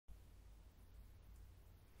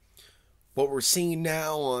what we're seeing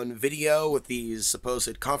now on video with these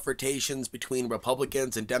supposed confrontations between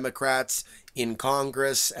Republicans and Democrats in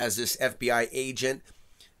Congress as this FBI agent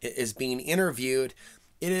is being interviewed,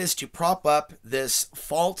 it is to prop up this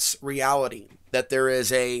false reality that there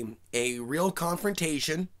is a real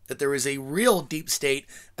confrontation, that there is a real deep state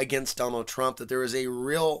against Donald Trump, that there is a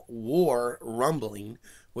real war rumbling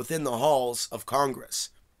within the halls of Congress.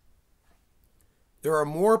 There are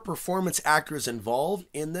more performance actors involved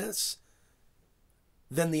in this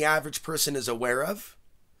than the average person is aware of.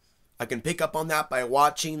 I can pick up on that by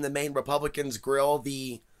watching the main Republicans grill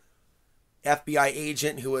the FBI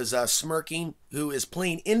agent who is smirking, who is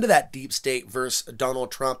playing into that deep state versus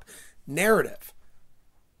Donald Trump narrative.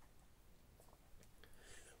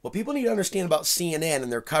 What people need to understand about CNN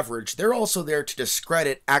and their coverage, they're also there to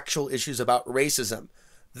discredit actual issues about racism.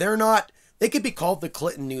 They could be called the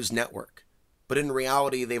Clinton News Network, but in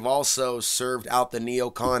reality, they've also served out the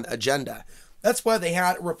neocon agenda. That's why they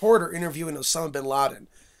had a reporter interviewing Osama bin Laden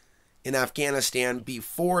in Afghanistan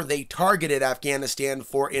before they targeted Afghanistan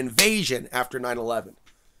for invasion after 9/11.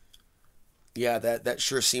 Yeah, that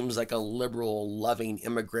sure seems like a liberal, loving,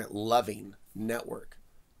 immigrant loving network.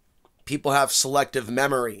 People have selective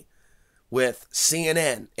memory with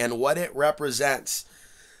CNN and what it represents.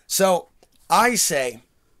 So I say,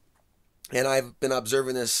 and I've been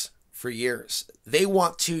observing this for years, they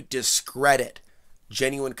want to discredit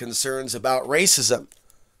genuine concerns about racism,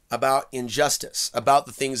 about injustice, about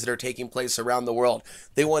the things that are taking place around the world.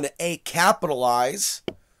 They want to capitalize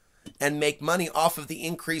and make money off of the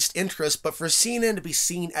increased interest, but for CNN to be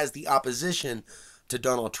seen as the opposition to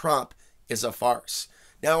Donald Trump is a farce.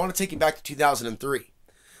 Now I want to take you back to 2003.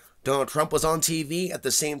 Donald Trump was on TV at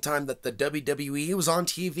the same time that the WWE was on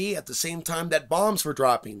TV, at the same time that bombs were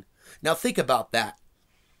dropping. Now think about that.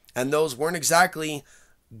 And those weren't exactly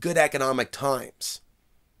good economic times,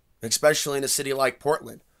 especially in a city like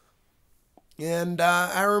Portland. And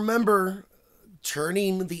I remember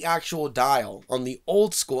turning the actual dial on the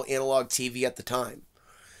old school analog TV at the time.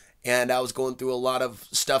 And I was going through a lot of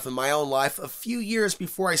stuff in my own life a few years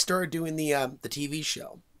before I started doing the TV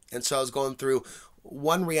show. And so I was going through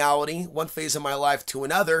one reality, one phase of my life to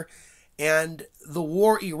another. And the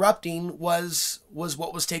war erupting was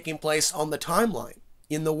what was taking place on the timeline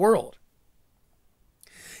in the world.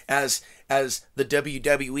 As the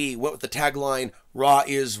WWE went with the tagline, "Raw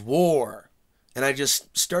is war." And I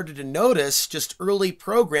just started to notice just early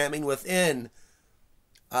programming within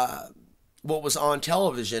what was on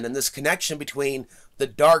television, and this connection between the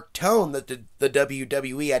dark tone that the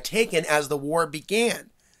WWE had taken as the war began.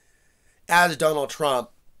 As Donald Trump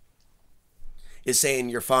is saying,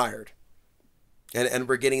 "You're fired." And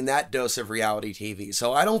we're getting that dose of reality TV.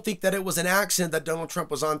 So I don't think that it was an accident that Donald Trump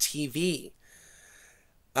was on TV.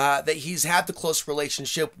 That he's had the close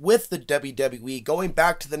relationship with the WWE going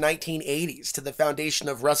back to the 1980s, to the foundation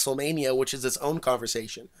of WrestleMania, which is its own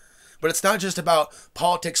conversation. But it's not just about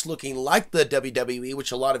politics looking like the WWE,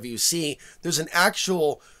 which a lot of you see. There's an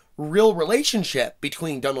actual real relationship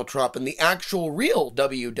between Donald Trump and the actual real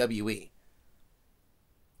WWE,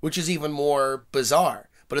 which is even more bizarre,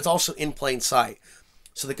 but it's also in plain sight.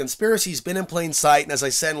 So the conspiracy's been in plain sight, and as I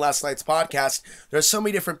said in last night's podcast, there's so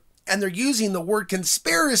many different, and they're using the word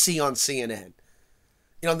conspiracy on CNN,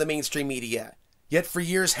 the mainstream media. Yet for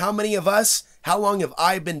years, how long have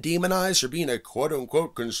I been demonized for being a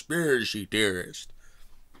quote-unquote conspiracy theorist?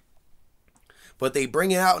 But they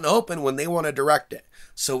bring it out in open when they want to direct it.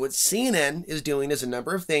 So what CNN is doing is a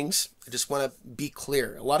number of things. I just want to be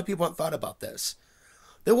clear. A lot of people haven't thought about this.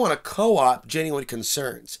 They want to co-opt genuine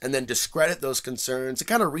concerns and then discredit those concerns and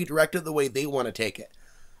kind of redirect it the way they want to take it.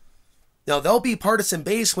 Now, they'll be partisan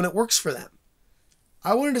based when it works for them.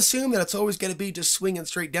 I wouldn't assume that it's always going to be just swinging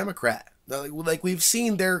straight Democrat. Like we've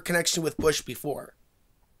seen their connection with Bush before.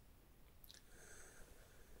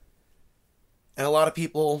 And a lot of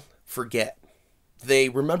people forget. They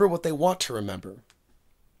remember what they want to remember.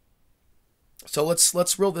 So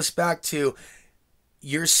let's reel this back to,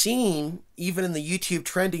 you're seeing, even in the YouTube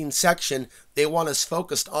trending section, they want us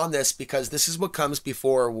focused on this because this is what comes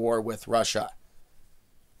before a war with Russia.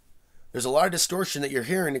 There's a lot of distortion that you're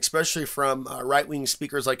hearing, especially from right-wing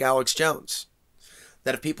speakers like Alex Jones.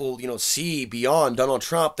 That if people, see beyond Donald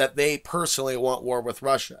Trump, that they personally want war with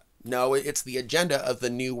Russia. No, it's the agenda of the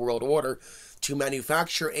New World Order to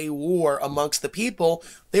manufacture a war amongst the people.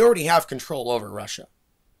 They already have control over Russia.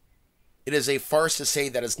 It is a farce to say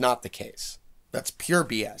that is not the case. That's pure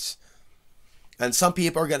BS. And some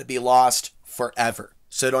people are going to be lost forever.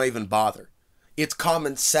 So don't even bother. It's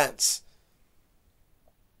common sense.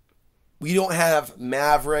 We don't have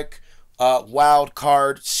maverick, wild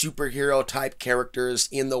card superhero type characters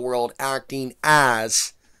in the world acting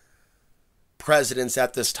as presidents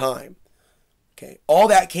at this time. Okay, all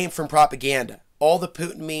that came from propaganda. All the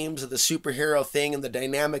Putin memes of the superhero thing and the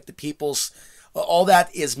dynamic, the people's, all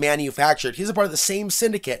that is manufactured. He's a part of the same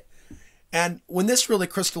syndicate. And when this really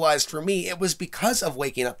crystallized for me, it was because of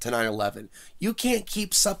waking up to 9/11. You can't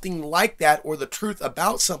keep something like that or the truth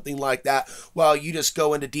about something like that while you just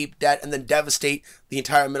go into deep debt and then devastate the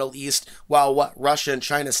entire Middle East while what Russia and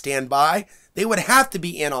China stand by. They would have to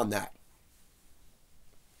be in on that.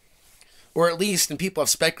 Or at least, and people have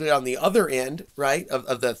speculated on the other end, right,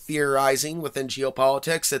 of the theorizing within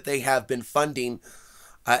geopolitics, that they have been funding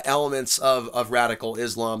elements of radical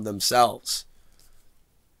Islam themselves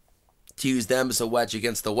to use them as a wedge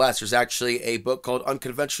against the West. There's actually a book called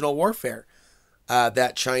Unconventional Warfare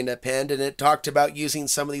that China penned, and it talked about using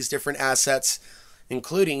some of these different assets,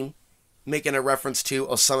 including making a reference to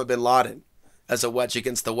Osama bin Laden as a wedge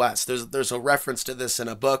against the West. There's a reference to this in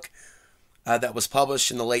a book that was published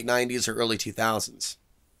in the late 90s or early 2000s.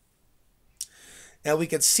 Now we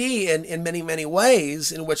could see in many, many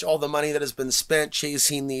ways in which all the money that has been spent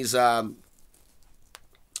chasing these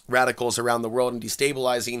radicals around the world and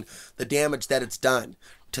destabilizing, the damage that it's done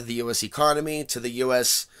to the U.S. economy, to the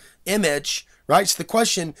U.S. image, right? So the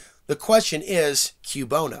question is, cui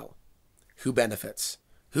bono? Who benefits?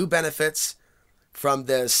 Who benefits from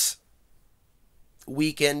this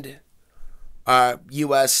weakened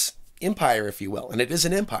U.S. empire, if you will? And it is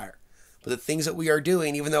an empire. But the things that we are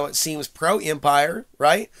doing, even though it seems pro-empire,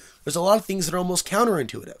 right? There's a lot of things that are almost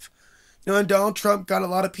counterintuitive. You know, and Donald Trump got a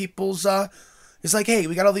lot of people's, it's like, hey,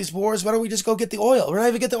 we got all these wars. Why don't we just go get the oil? We're not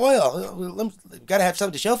even get the oil. We got to have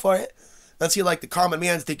something to show for it. That's see, like the common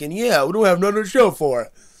man's thinking, yeah, we don't have nothing to show for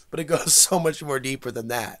it. But it goes so much more deeper than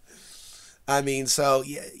that. I mean, so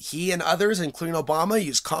yeah, he and others, including Obama,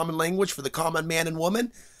 use common language for the common man and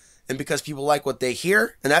woman. And because people like what they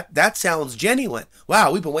hear, and that sounds genuine.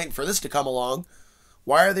 Wow, we've been waiting for this to come along.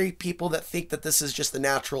 Why are there people that think that this is just the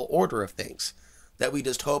natural order of things? That we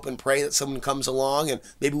just hope and pray that someone comes along and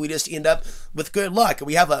maybe we just end up with good luck. And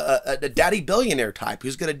we have a daddy billionaire type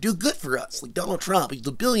who's going to do good for us. Like Donald Trump, he's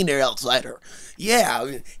a billionaire outsider.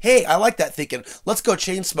 Yeah, hey, I like that thinking. Let's go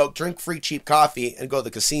chain smoke, drink free cheap coffee, and go to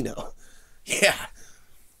the casino. Yeah.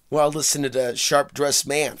 Well, listen to the Sharp Dressed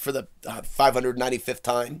Man for the 595th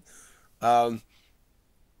time. But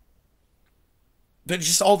it's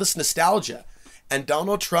just all this nostalgia. And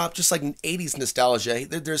Donald Trump, just like an 80s nostalgia,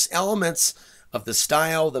 there's elements of the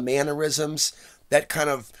style, the mannerisms, that kind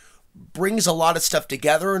of brings a lot of stuff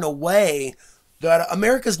together in a way that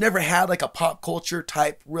America's never had, like a pop culture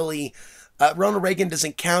type, really. Ronald Reagan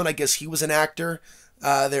doesn't count. I guess he was an actor.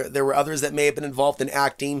 There were others that may have been involved in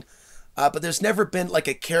acting. But there's never been like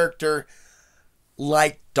a character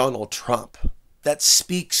like Donald Trump that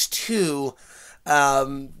speaks to,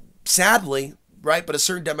 sadly, right, but a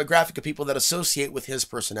certain demographic of people that associate with his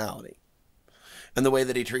personality and the way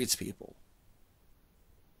that he treats people.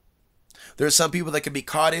 There's some people that can be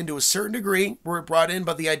caught into a certain degree, were brought in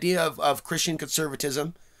by the idea of Christian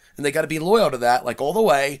conservatism, and they got to be loyal to that, like all the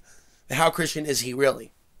way. How Christian is he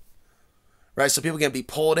really? Right? So people can be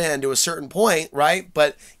pulled in to a certain point, right?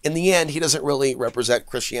 But in the end, he doesn't really represent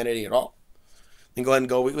Christianity at all. And go ahead and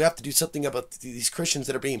go, we have to do something about these Christians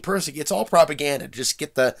that are being persecuted. It's all propaganda. Just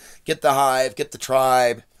get the hive, get the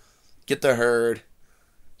tribe, get the herd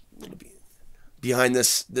behind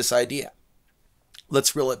this idea.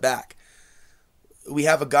 Let's reel it back. We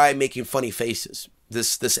have a guy making funny faces,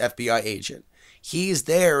 this FBI agent. He's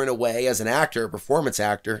there in a way as an actor, a performance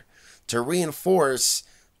actor, to reinforce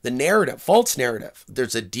the narrative, false narrative.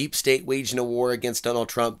 There's a deep state waging a war against Donald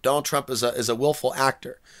Trump. Donald Trump is a willful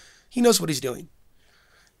actor. He knows what he's doing.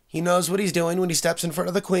 He knows what he's doing when he steps in front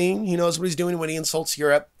of the Queen. He knows what he's doing when he insults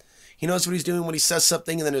Europe. He knows what he's doing when he says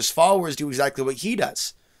something and then his followers do exactly what he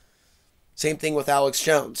does. Same thing with Alex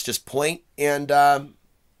Jones. Just point and the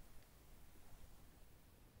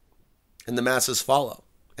masses follow.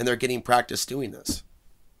 And they're getting practice doing this.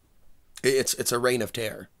 It's a reign of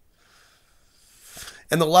terror.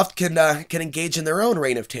 And the left can engage in their own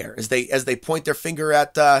reign of terror as they point their finger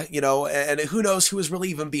at, and who knows who is really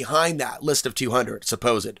even behind that list of 200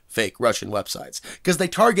 supposed fake Russian websites. Because they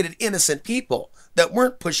targeted innocent people that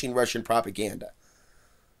weren't pushing Russian propaganda.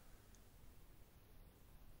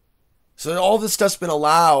 So all this stuff's been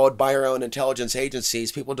allowed by our own intelligence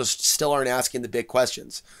agencies. People just still aren't asking the big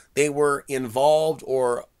questions. They were involved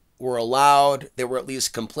or were allowed, they were at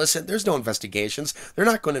least complicit. There's no investigations. They're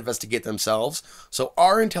not going to investigate themselves. So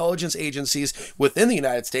our intelligence agencies within the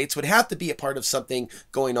United States would have to be a part of something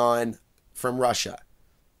going on from Russia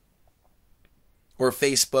or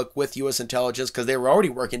Facebook with U.S. intelligence because they were already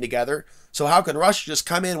working together. So how can Russia just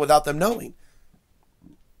come in without them knowing?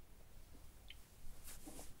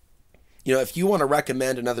 You know, if you want to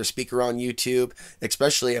recommend another speaker on YouTube,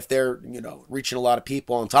 especially if they're, you know, reaching a lot of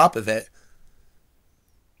people on top of it,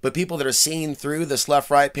 but people that are seeing through this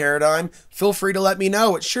left-right paradigm, feel free to let me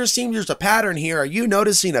know. It sure seems there's a pattern here. Are you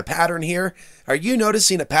noticing a pattern here? Are you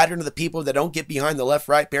noticing a pattern of the people that don't get behind the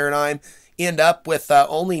left-right paradigm end up with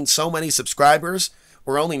owning so many subscribers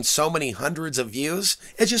or owning so many hundreds of views?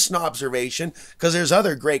 It's just an observation because there's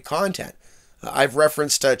other great content. I've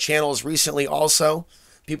referenced channels recently also,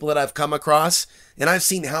 people that I've come across, and I've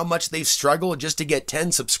seen how much they've struggled just to get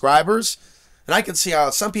 10 subscribers. And I can see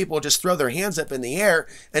how some people just throw their hands up in the air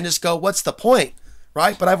and just go, what's the point,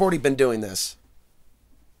 right? But I've already been doing this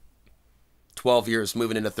 12 years,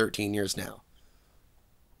 moving into 13 years now.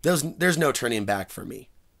 There's no turning back for me.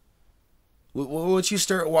 Once you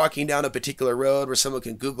start walking down a particular road where someone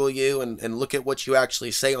can Google you and look at what you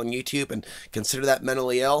actually say on YouTube and consider that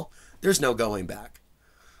mentally ill, there's no going back.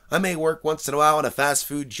 I may work once in a while in a fast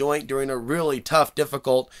food joint during a really tough,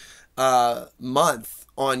 difficult month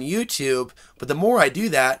on YouTube, but the more I do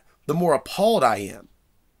that, the more appalled I am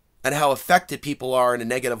at how affected people are in a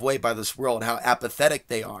negative way by this world, how apathetic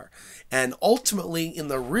they are. And ultimately, in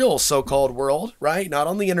the real so-called world, right, not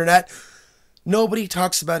on the internet, nobody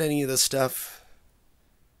talks about any of this stuff.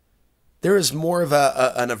 There is more of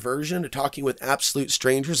an aversion to talking with absolute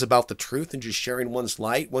strangers about the truth and just sharing one's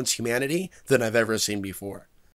light, one's humanity, than I've ever seen before.